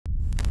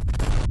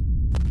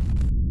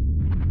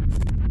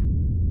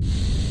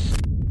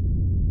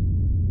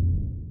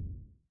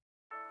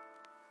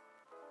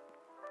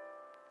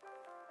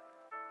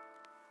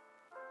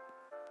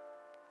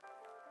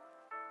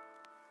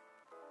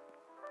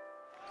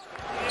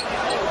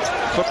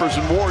Clippers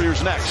and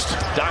Warriors next.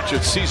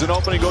 Doncic sees an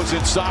opening, goes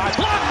inside.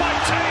 Blocked by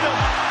Tatum.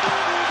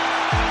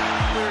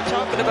 We were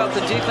talking about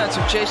the defense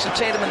of Jayson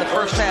Tatum in the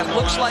first half.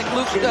 Looks like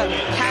Luka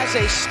has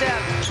a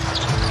step.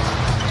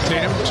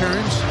 Tatum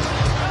turns,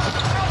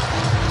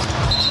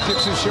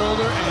 dips his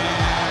shoulder,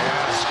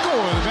 and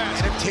score the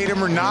basket. And if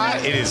Tatum or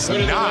not, it is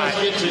not.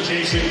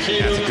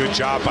 That's a good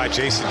job by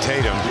Jayson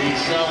Tatum.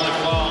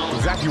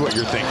 Exactly what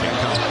you're thinking.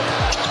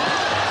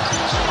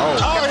 Oh,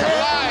 yeah.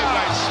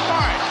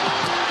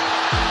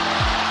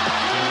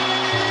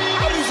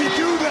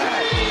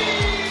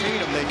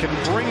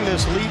 Can bring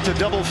this lead to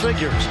double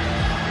figures.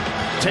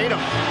 Tatum,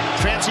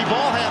 fancy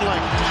ball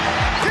handling.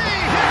 He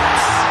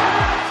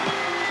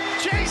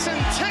hits! Jayson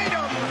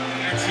Tatum!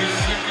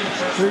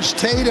 There's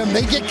Tatum.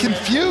 They get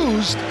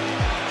confused.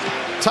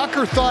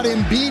 Tucker thought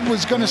Embiid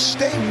was going to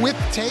stay with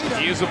Tatum.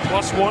 He is a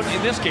 +1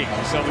 in this game.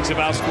 The Celtics have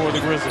outscored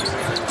the Grizzlies.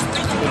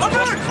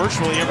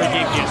 Virtually every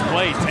game he has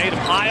played. Tatum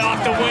high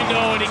off the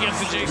window, and he gets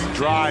the Jayson.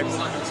 Drives.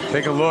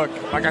 Take a look.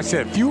 Like I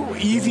said, a few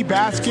easy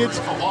baskets,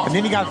 and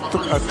then he got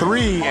a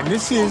three, and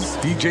this is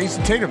the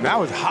Jayson Tatum. That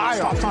was high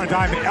off. Trying to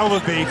dive and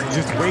elevate and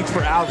just waits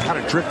for Al to kind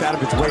of drift out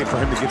of its way for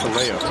him to get the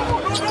layup.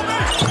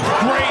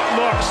 Great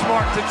look,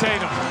 Smart to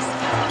Tatum.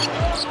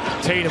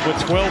 Tatum with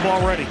 12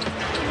 already.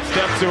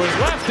 Steps to his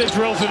left and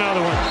drills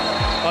another one.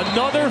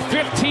 Another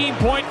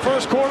 15-point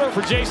first quarter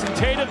for Jayson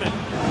Tatum.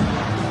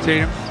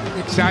 Tatum,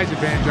 big size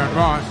advantage on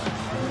Ross.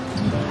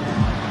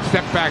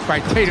 Step back by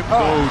Tatum.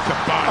 Oh, to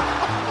bottom.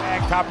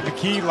 Top of the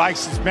key,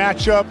 likes his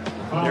matchup.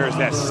 There's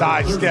that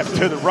side step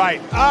to the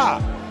right.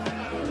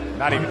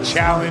 Not even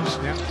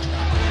challenged. Yeah.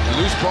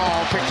 Loose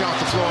ball picked off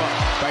the floor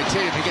by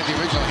Tatum. He got the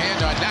original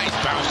hand on. Nice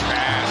bounce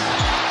pass.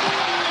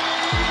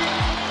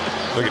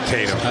 Look at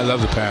Tatum. I love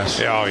the pass.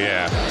 Oh,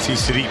 yeah. See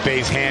Sadiq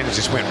Bey's hand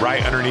just went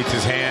right underneath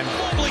his hand.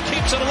 He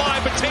keeps it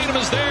alive, but Tatum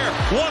is there.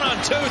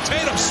 1-on-2.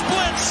 Tatum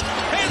splits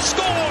and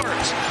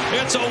scores.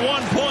 It's a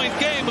one-point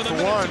game with a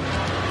one.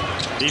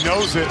 He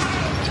knows it.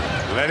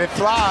 Let it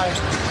fly.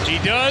 He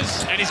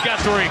does, and he's got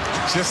three.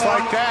 Just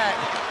like that.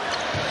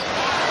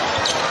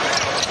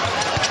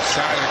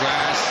 Side of the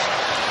glass.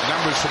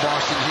 Numbers for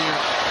Boston here.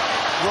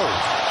 Whoa.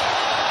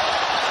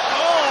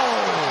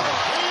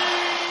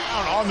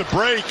 On the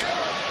break.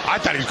 I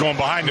thought he was going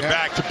behind the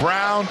back to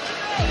Brown.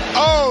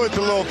 Oh, it's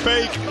a little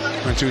fake.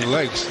 Went through the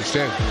legs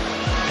instead.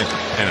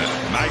 And a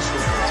nice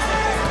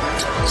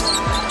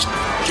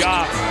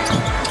job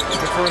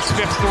for his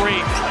fifth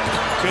three.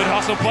 Good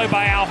hustle play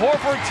by Al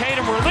Horford.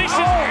 Tatum releases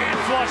and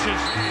flushes.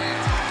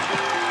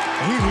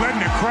 He's letting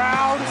the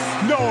crowd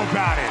know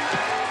about it.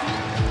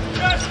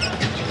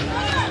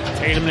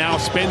 Tatum now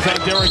spins on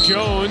Derrick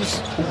Jones.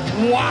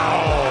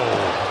 Wow.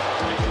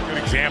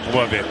 Good example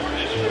of it.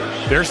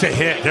 There's the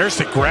hit. There's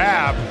the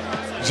grab.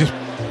 Just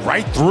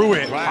right through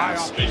it. Wow.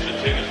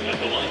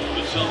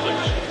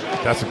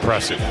 That's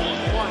impressive.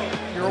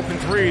 Your open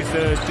threes,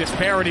 the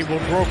disparity will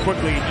grow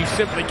quickly. You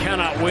simply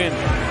cannot win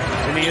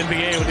in the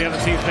NBA with the other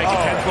teams making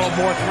 10, 12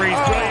 more threes.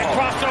 Brilliant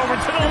crossover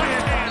to the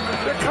left hand.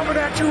 They're coming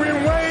at you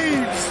in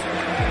waves.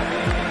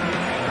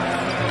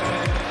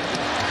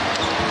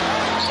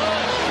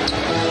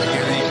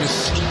 Again, he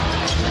missed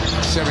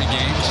 7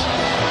 games.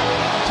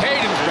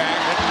 Tatum's back.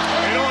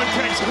 It only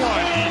takes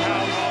one.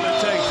 All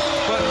it takes,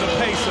 but the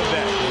pace of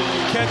that.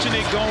 Catching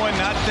it going,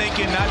 not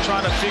thinking, not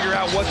trying to figure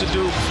out what to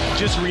do,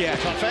 just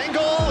react. Tough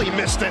angle, he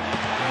missed it.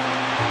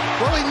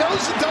 Well, he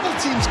knows the double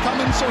team's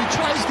coming, so he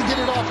tries to get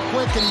it off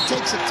quick, and he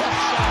takes a tough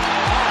shot.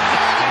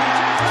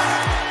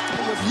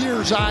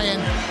 Years,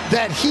 Ian,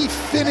 that he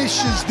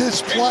finishes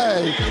this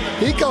play.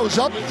 He goes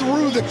up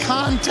through the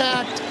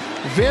contact,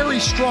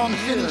 very strong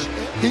finish.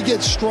 He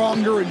gets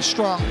stronger and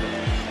stronger.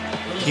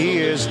 He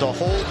is the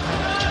whole.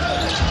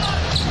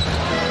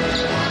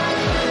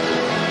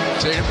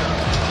 Tatum.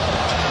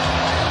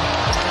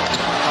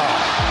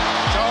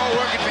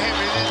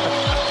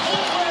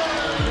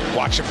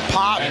 Watch him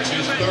pop.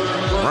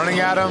 Running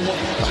at him.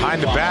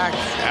 Behind the back.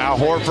 Al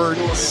Horford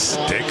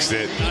sticks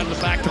it. On the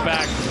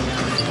back-to-back.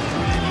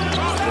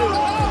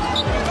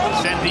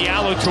 Send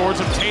Diallo towards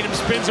him. Tatum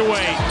spins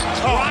away.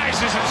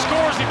 Rises and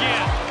scores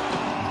again.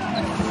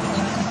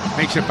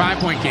 Makes a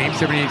 5-point game,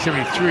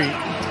 78-73.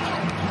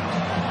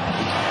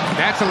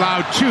 That's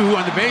allowed 2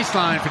 on the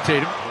baseline for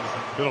Tatum.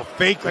 Little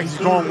fake like he's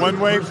going one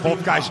way.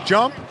 Both guys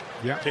jump.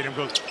 Yeah. Tatum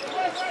goes.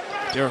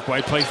 Derek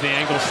White plays the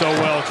angle so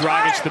well.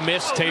 Dragic the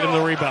miss, Tatum the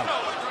rebound.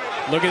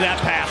 Look at that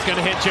pass. Going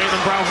to hit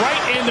Jaylen Brown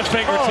right in the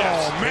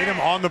fingertips. Tatum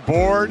on the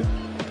board.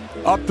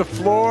 Up the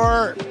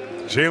floor.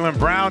 Jaylen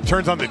Brown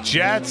turns on the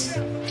Jets.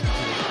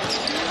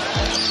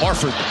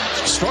 Horford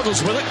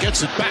struggles with it,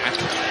 gets it back.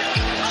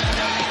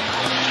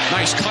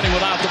 Nice cutting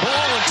without the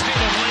ball, and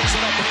Tatum lays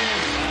it up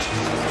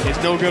in.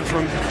 It's no good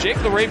from Jake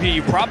LaRavia.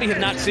 You probably have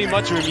not seen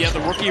much of him yet. The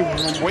rookie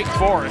from Wake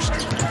Forest.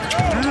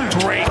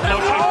 Great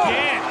look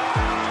again.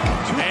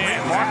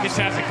 Man, Marcus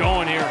has it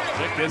going here.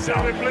 Check this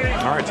out.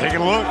 All right, taking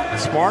a look.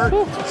 Smart.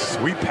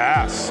 Sweet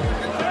pass.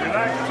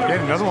 Get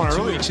another one early.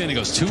 2 weeks in, he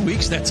goes, 2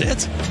 weeks, that's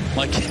it?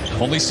 Like,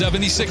 only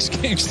 76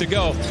 games to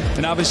go.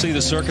 And obviously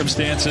the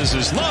circumstances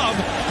is Love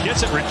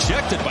gets it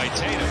rejected by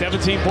Tatum.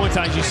 17 points,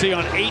 as you see,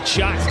 on 8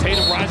 shots.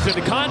 Tatum rises to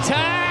the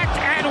contact,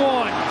 and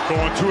one.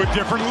 Going to a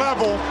different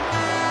level.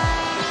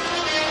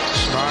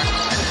 Smart.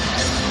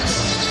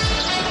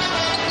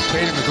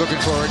 Tatum is looking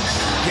for it.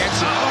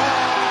 Gets it.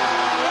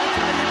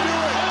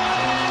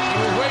 He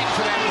was waiting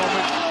for that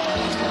moment.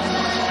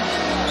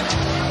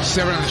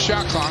 7 on the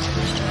shot clock.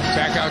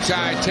 Back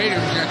outside.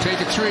 Tatum's going to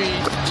take a 3.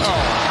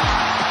 Oh.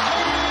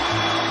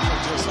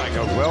 Just like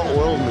a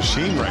well-oiled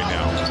machine right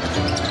now.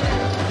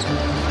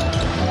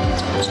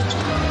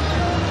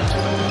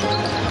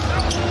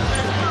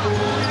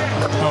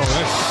 Oh,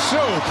 that's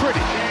so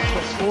pretty.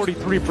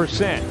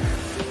 43%.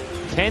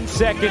 10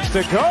 seconds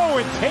to go,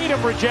 and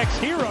Tatum rejects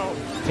Hero.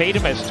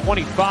 Tatum has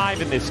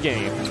 25 in this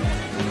game.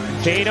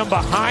 Tatum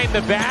behind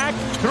the back,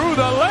 through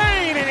the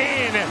lane,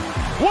 and in.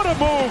 What a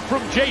move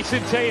from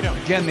Jayson Tatum.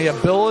 Again, the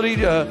ability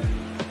to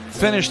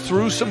finish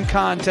through some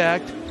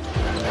contact. Picked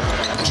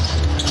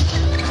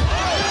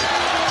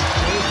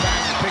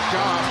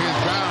off.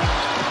 Here's Brown.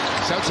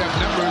 Celtics have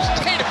numbers.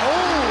 Tatum.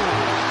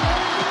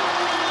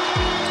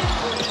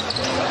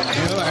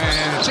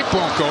 And the tip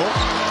won't go.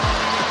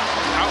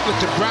 Outlet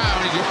to Brown.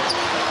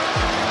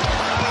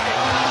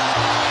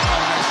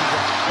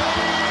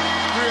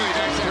 Really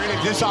nice. Created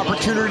this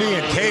opportunity,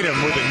 and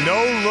Tatum with a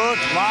no-look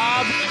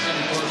lob.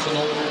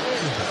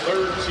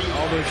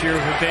 All those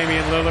years with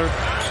Damian Lillard.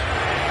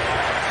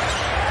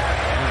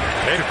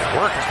 Tatum's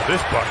working for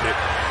this bucket.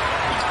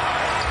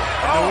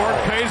 The work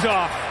pays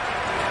off.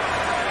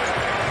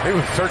 He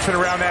was searching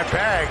around that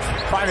bag,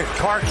 finding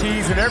car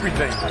keys and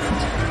everything.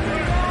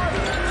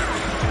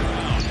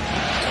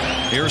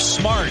 Here's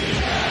Smart.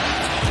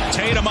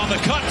 Tatum on the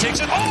cut, takes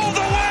it all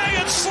the way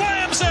and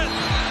slams it.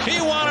 He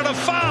wanted a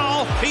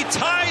foul. He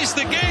ties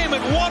the game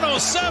at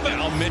 107.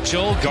 Now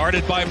Mitchell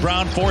guarded by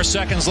Brown. 4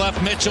 seconds left.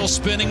 Mitchell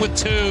spinning with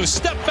 2.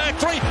 Step back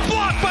 3.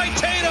 Blocked by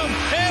Tatum.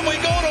 And we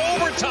go to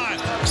overtime.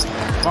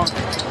 Brogdon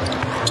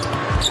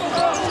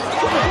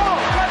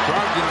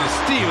the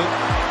steal.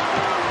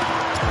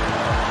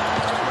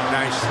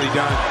 Nicely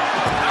done.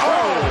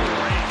 Oh!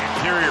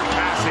 Interior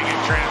passing in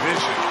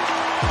transition.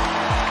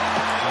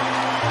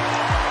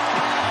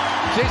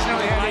 Jason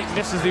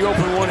misses the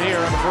open one here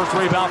on the first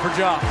rebound for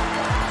Ja.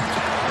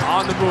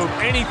 On the move.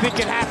 Anything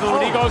can happen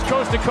when he goes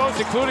coast to coast,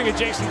 including a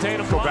Jayson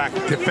Tatum. Go back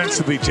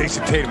defensively.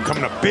 Jayson Tatum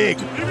coming up big.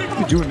 He's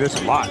been doing this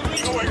a lot.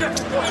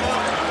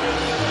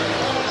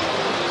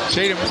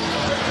 Tatum,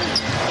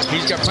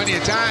 he's got plenty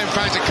of time,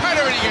 finds a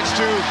cutter, and he gets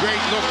 2.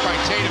 Great look by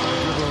Tatum.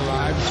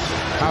 Alive.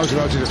 How's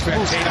about to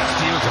defend? Tatum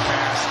steals the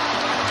pass.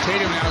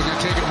 Tatum now is going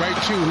to take it right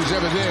to who's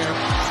ever there,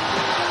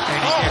 and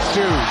he gets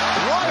 2.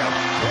 What a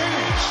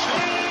finish!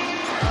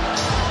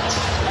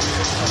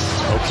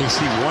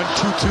 OKC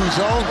 1-2-2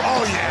 zone.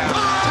 Oh, yeah.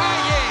 Tie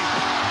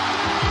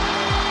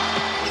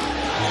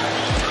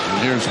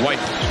game. Here's White.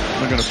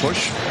 They're going to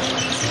push.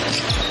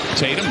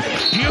 Tatum.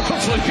 Beautiful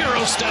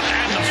Euro step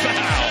and the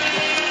foul.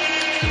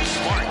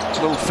 Smart. A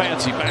little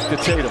fancy back to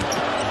Tatum.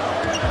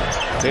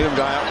 Tatum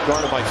got out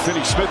guarded by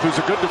Finney-Smith, who's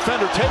a good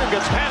defender. Tatum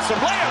gets past him.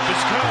 Layup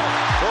is good.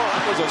 Oh,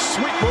 that was a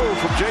sweet move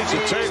from Jayson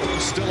Tatum.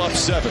 Still up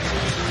 7.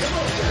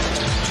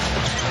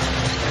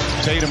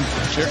 Tatum,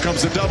 here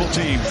comes the double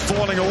team.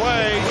 Falling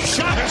away.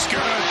 Shot is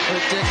good.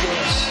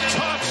 Ridiculous.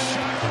 Touch.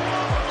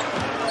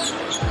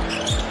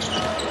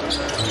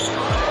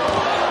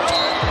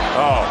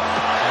 Oh,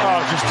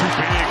 just too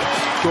big.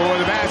 Go to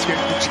the basket.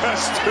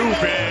 Just too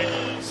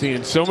big.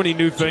 Seeing so many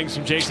new things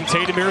from Jayson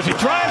Tatum here as he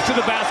drives to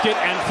the basket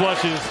and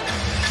flushes.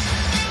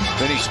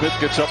 Finney-Smith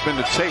gets up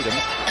into Tatum.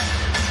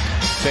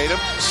 Tatum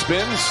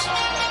spins.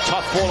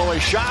 Tough fall-away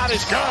shot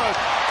is good.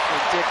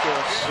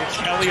 Ridiculous. It's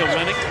Kelly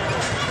Olynyk.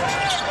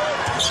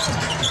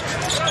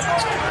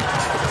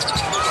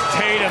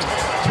 Tatum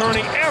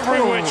turning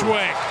every which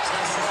way.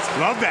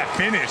 Love that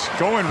finish.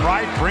 Going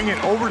right, bring it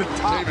over the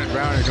top. Tatum and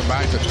Brown are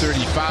combined for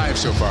 35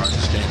 so far in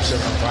this game. 7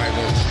 on 5.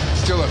 They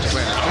still have to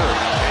play the third.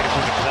 Tatum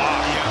with the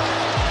block.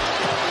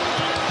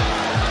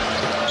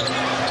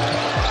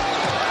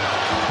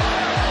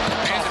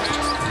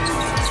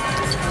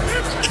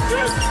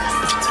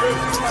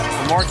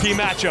 The marquee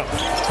matchup.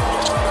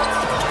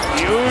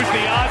 Use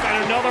the odds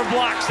and another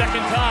block,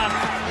 second time.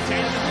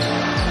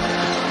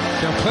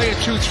 They'll play a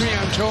 2-3,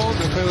 I'm told.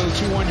 They'll play a little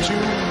 2-1-2.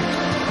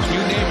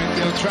 You name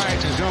it, they'll try it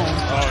to zone.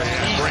 Oh,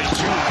 yeah. Great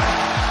shoot.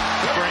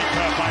 Great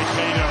cut by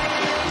Tatum.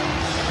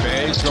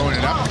 Bay throwing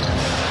it up.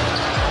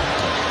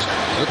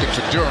 Looking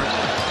for Durant.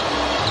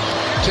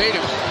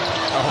 Tatum.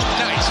 Oh,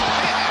 nice.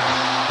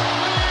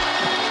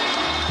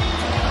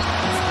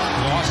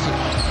 Lost it.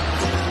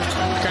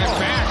 Got it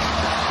back.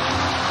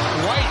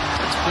 White.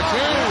 The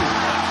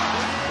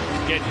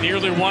 2. Get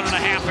nearly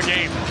 1.5 a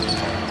game.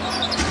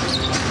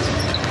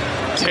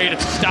 Tatum,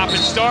 stop and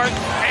start,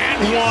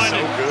 and 1. So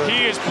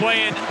he is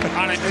playing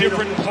on a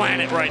different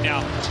planet right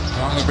now.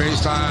 Along the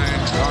baseline,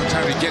 long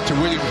time to get to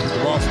Williams, but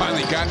the ball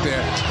finally got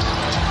there.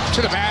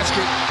 To the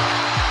basket.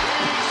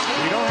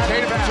 You don't have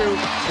Tatum to foul. to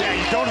 2. Yeah,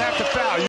 you don't have to foul.